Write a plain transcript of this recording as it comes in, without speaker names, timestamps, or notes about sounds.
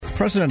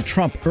President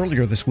Trump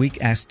earlier this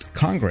week asked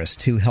Congress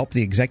to help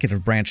the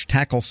executive branch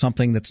tackle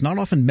something that's not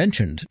often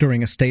mentioned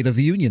during a State of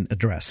the Union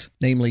address,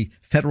 namely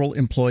federal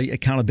employee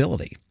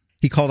accountability.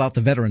 He called out the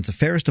Veterans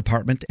Affairs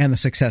Department and the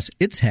success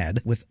it's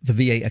had with the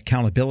VA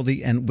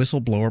Accountability and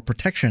Whistleblower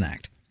Protection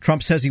Act.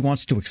 Trump says he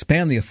wants to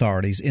expand the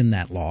authorities in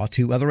that law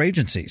to other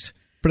agencies.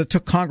 But it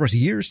took Congress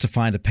years to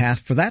find a path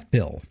for that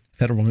bill.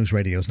 Federal News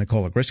Radio's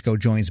Nicola Grisco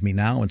joins me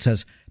now and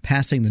says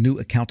passing the new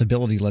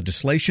accountability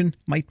legislation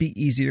might be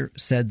easier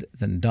said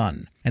than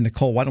done. And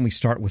Nicole, why don't we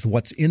start with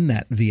what's in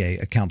that VA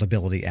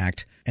Accountability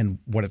Act and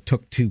what it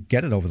took to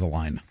get it over the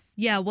line?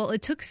 Yeah, well,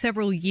 it took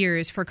several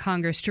years for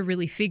Congress to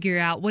really figure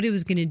out what it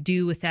was going to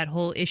do with that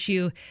whole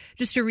issue.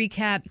 Just to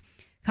recap,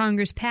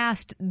 Congress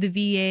passed the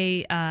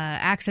VA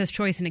Access,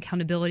 Choice, and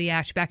Accountability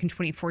Act back in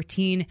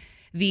 2014.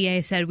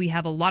 VA said we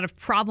have a lot of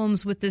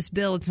problems with this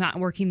bill. It's not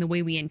working the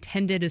way we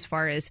intended as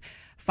far as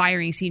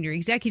firing senior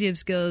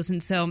executives goes.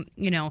 And so,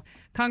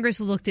 Congress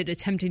looked at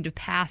attempting to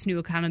pass new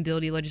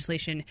accountability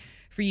legislation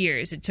for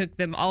years. It took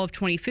them all of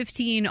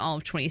 2015, all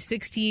of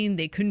 2016.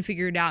 They couldn't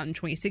figure it out in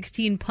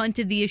 2016,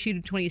 punted the issue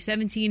to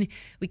 2017.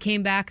 We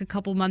came back a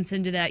couple months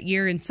into that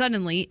year, and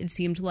suddenly it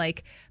seemed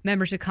like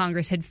members of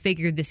Congress had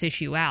figured this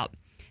issue out.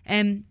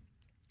 And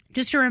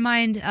just to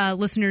remind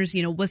listeners,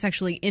 what's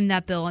actually in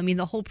that bill, I mean,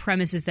 the whole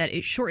premise is that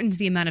it shortens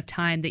the amount of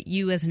time that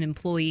you as an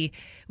employee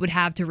would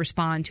have to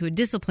respond to a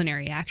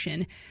disciplinary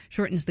action,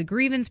 shortens the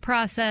grievance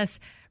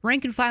process.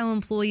 Rank and file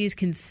employees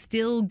can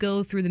still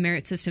go through the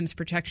Merit Systems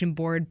Protection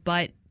Board,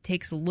 but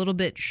takes a little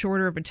bit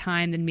shorter of a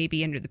time than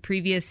maybe under the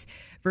previous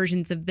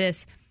versions of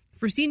this.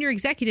 For senior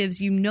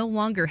executives, you no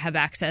longer have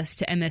access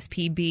to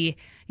MSPB.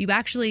 You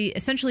actually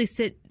essentially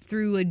sit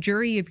through a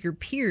jury of your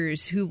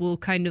peers who will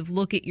kind of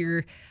look at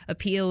your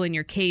appeal and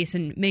your case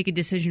and make a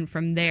decision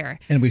from there.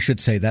 And we should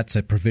say that's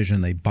a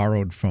provision they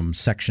borrowed from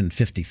Section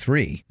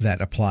 53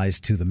 that applies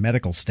to the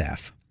medical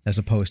staff, as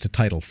opposed to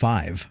Title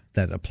V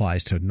that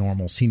applies to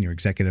normal senior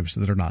executives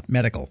that are not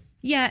medical.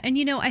 Yeah, and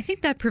I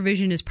think that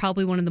provision is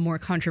probably one of the more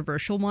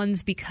controversial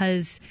ones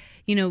because,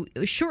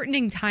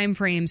 shortening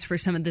timeframes for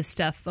some of this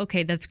stuff,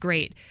 okay, that's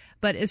great.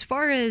 But as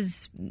far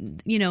as,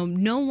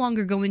 no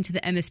longer going to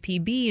the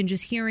MSPB and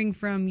just hearing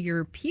from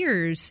your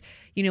peers,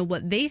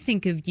 what they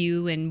think of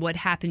you and what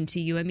happened to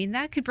you, I mean,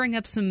 that could bring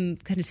up some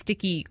kind of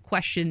sticky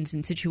questions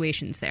and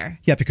situations there.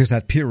 Yeah, because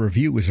that peer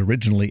review was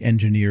originally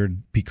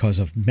engineered because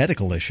of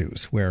medical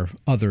issues where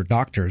other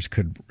doctors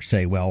could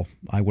say, well,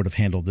 I would have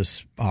handled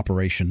this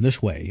operation this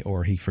way,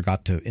 or he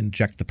forgot to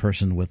inject the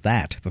person with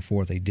that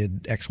before they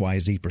did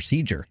XYZ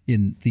procedure.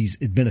 In these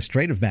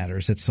administrative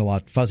matters, it's a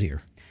lot fuzzier.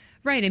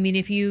 Right. I mean,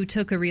 if you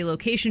took a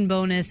relocation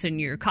bonus and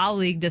your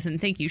colleague doesn't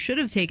think you should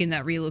have taken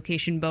that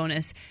relocation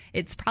bonus,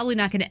 it's probably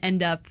not going to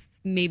end up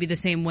maybe the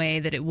same way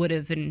that it would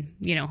have in,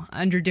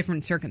 under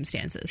different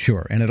circumstances.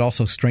 Sure. And it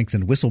also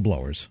strengthened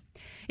whistleblowers.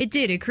 It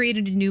did. It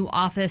created a new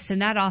office,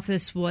 and that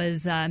office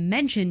was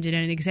mentioned in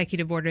an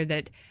executive order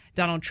that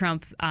Donald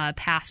Trump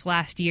passed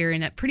last year,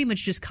 and that pretty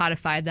much just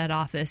codified that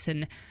office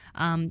and,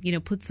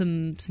 put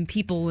some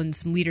people and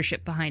some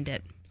leadership behind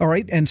it. All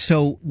right. And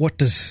so what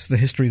does the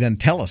history then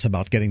tell us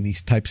about getting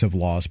these types of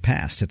laws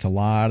passed? It's a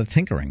lot of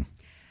tinkering.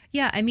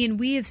 Yeah. I mean,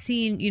 we have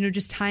seen,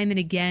 just time and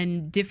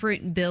again,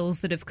 different bills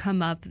that have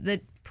come up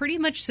that pretty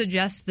much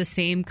suggest the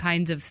same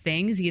kinds of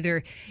things,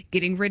 either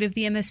getting rid of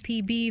the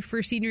MSPB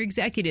for senior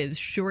executives,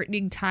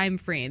 shortening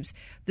timeframes,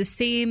 the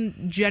same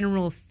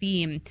general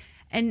theme.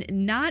 And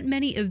not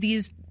many of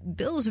these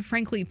bills have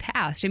frankly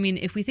passed. I mean,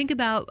 if we think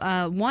about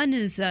one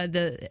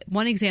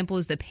example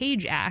is the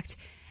Page Act.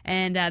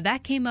 And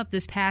that came up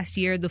this past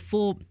year. The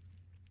full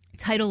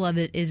title of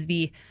it is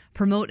the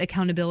Promote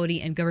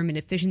Accountability and Government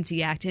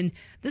Efficiency Act. And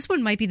this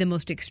one might be the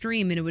most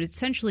extreme, and it would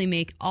essentially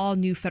make all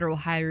new federal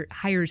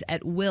hires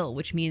at will,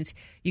 which means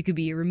you could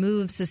be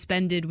removed,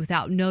 suspended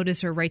without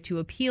notice or right to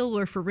appeal,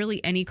 or for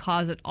really any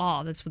cause at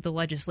all. That's what the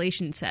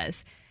legislation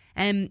says.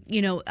 And,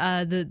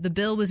 the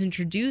bill was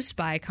introduced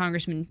by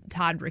Congressman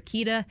Todd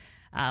Rokita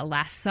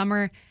last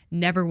summer,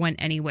 never went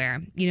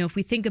anywhere. If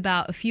we think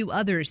about a few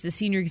others, the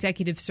Senior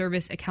Executive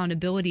Service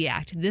Accountability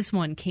Act, this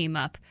one came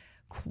up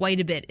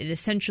quite a bit. It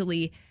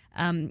essentially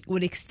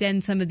would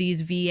extend some of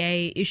these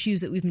VA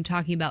issues that we've been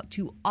talking about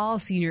to all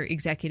senior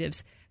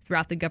executives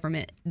throughout the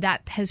government.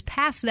 That has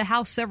passed the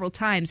House several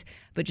times,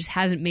 but just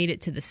hasn't made it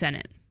to the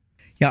Senate.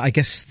 Yeah, I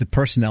guess the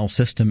personnel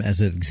system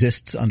as it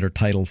exists under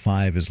Title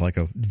V is like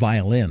a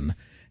violin.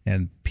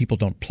 And people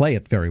don't play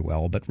it very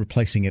well, but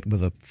replacing it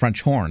with a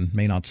French horn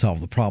may not solve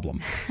the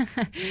problem.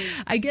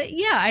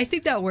 I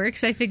think that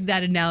works. I think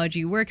that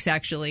analogy works,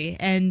 actually.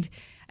 And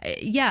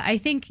I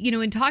think,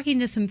 in talking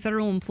to some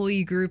federal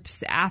employee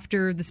groups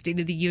after the State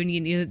of the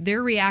Union,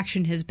 their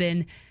reaction has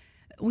been,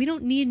 we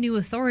don't need new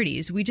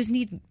authorities. We just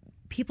need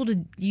people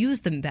to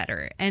use them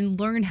better and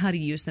learn how to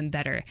use them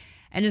better.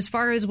 And as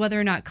far as whether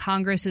or not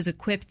Congress is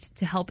equipped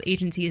to help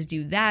agencies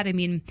do that, I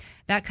mean,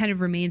 that kind of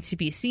remains to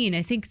be seen.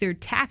 I think their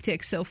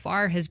tactic so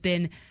far has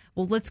been,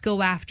 well, let's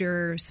go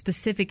after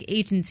specific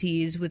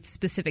agencies with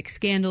specific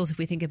scandals. If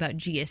we think about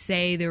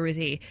GSA, there was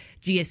a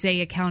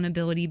GSA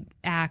Accountability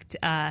Act.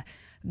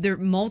 There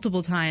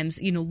multiple times,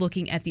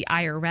 looking at the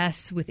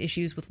IRS with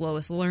issues with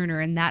Lois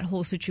Lerner and that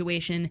whole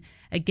situation.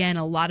 Again,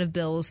 a lot of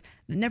bills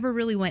that never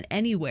really went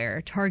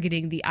anywhere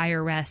targeting the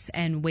IRS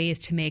and ways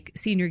to make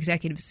senior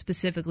executives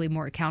specifically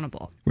more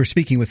accountable. We're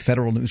speaking with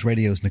Federal News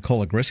Radio's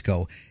Nicola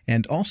Grisco.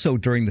 And also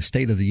during the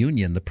State of the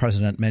Union, the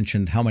president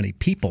mentioned how many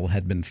people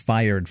had been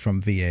fired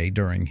from VA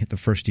during the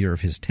first year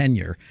of his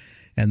tenure.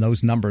 And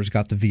those numbers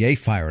got the VA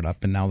fired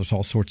up. And now there's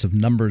all sorts of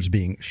numbers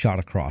being shot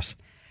across.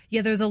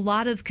 Yeah, there's a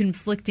lot of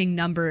conflicting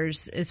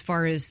numbers as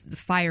far as the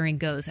firing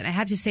goes. And I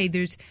have to say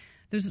there's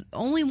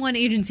only one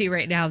agency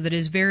right now that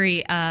is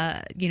very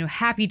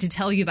happy to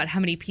tell you about how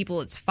many people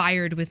it's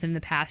fired within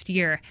the past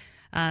year.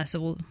 So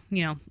we'll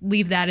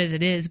leave that as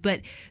it is.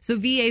 But so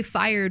VA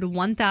fired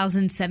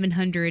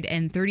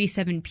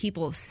 1,737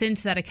 people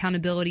since that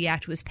Accountability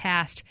Act was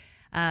passed.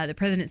 The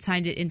president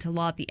signed it into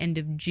law at the end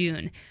of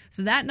June.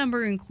 So that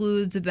number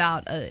includes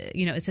about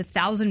it's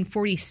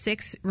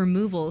 1,046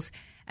 removals.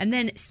 And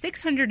then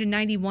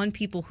 691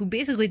 people who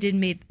basically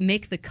didn't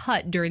make the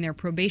cut during their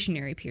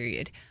probationary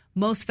period.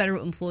 Most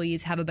federal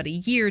employees have about a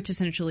year to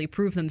essentially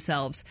prove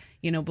themselves,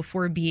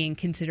 before being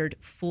considered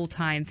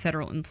full-time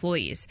federal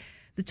employees.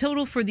 The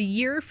total for the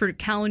year for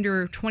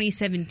calendar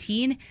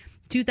 2017,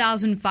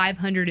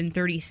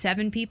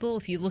 2,537 people.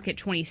 If you look at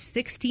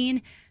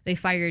 2016, they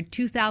fired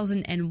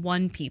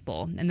 2,001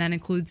 people, and that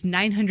includes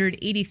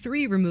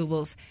 983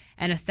 removals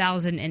and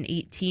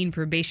 1,018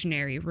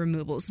 probationary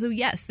removals. So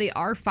yes, they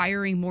are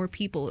firing more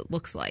people, it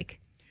looks like.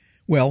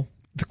 Well,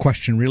 the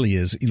question really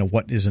is,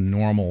 what is a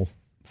normal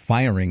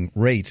firing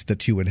rate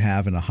that you would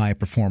have in a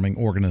high-performing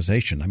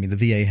organization? I mean, the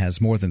VA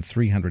has more than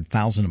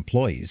 300,000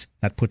 employees.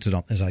 That puts it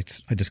on, as I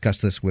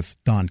discussed this with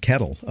Don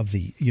Kettle of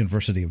the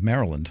University of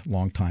Maryland,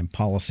 longtime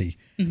policy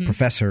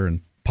professor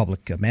and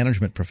public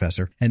management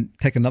professor. And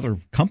take another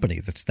company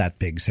that's that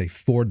big, say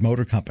Ford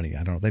Motor Company.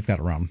 I don't know, they've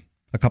got around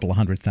a couple of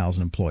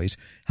 100,000 employees.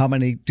 How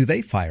many do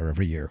they fire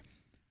every year?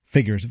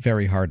 Figures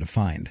very hard to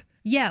find.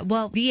 Yeah,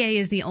 well, VA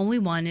is the only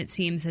one, it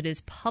seems, that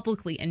is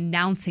publicly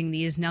announcing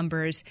these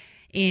numbers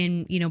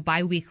in,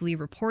 biweekly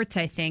reports,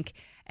 I think.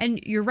 And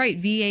you're right,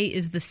 VA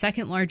is the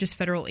second largest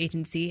federal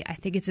agency. I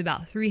think it's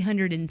about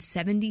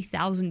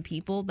 370,000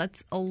 people.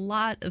 That's a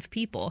lot of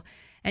people.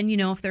 And,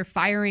 if they're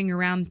firing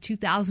around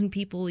 2,000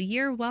 people a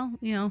year, well,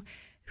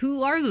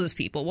 who are those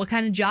people? What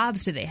kind of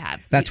jobs do they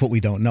have? That's what we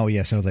don't know.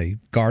 Yes, are they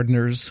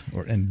gardeners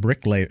and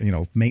bricklayer,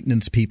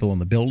 maintenance people in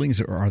the buildings,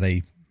 or are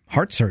they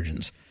heart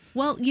surgeons?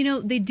 Well,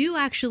 they do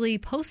actually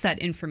post that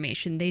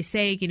information. They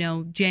say,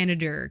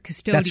 janitor,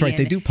 custodian. That's right.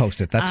 They do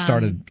post it. That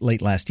started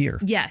late last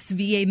year. Yes,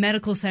 VA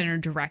Medical Center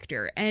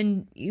director.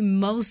 And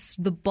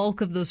the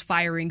bulk of those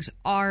firings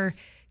are,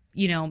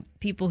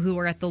 people who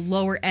are at the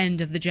lower end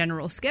of the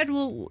general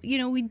schedule.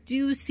 We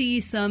do see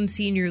some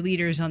senior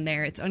leaders on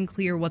there. It's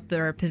unclear what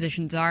their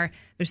positions are.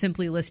 They're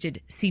simply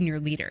listed senior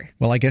leader.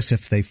 Well, I guess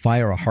if they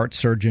fire a heart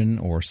surgeon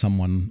or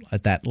someone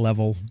at that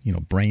level,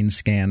 brain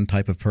scan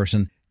type of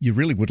person, you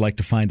really would like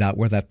to find out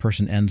where that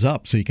person ends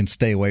up so you can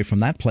stay away from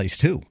that place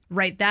too.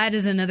 Right. That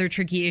is another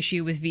tricky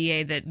issue with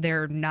VA that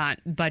they're not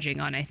budging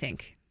on, I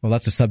think. Well,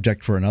 that's a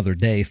subject for another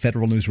day.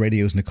 Federal News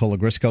Radio's Nicola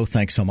Grisco,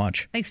 thanks so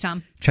much. Thanks,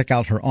 Tom. Check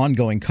out her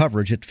ongoing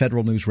coverage at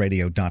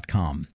federalnewsradio.com.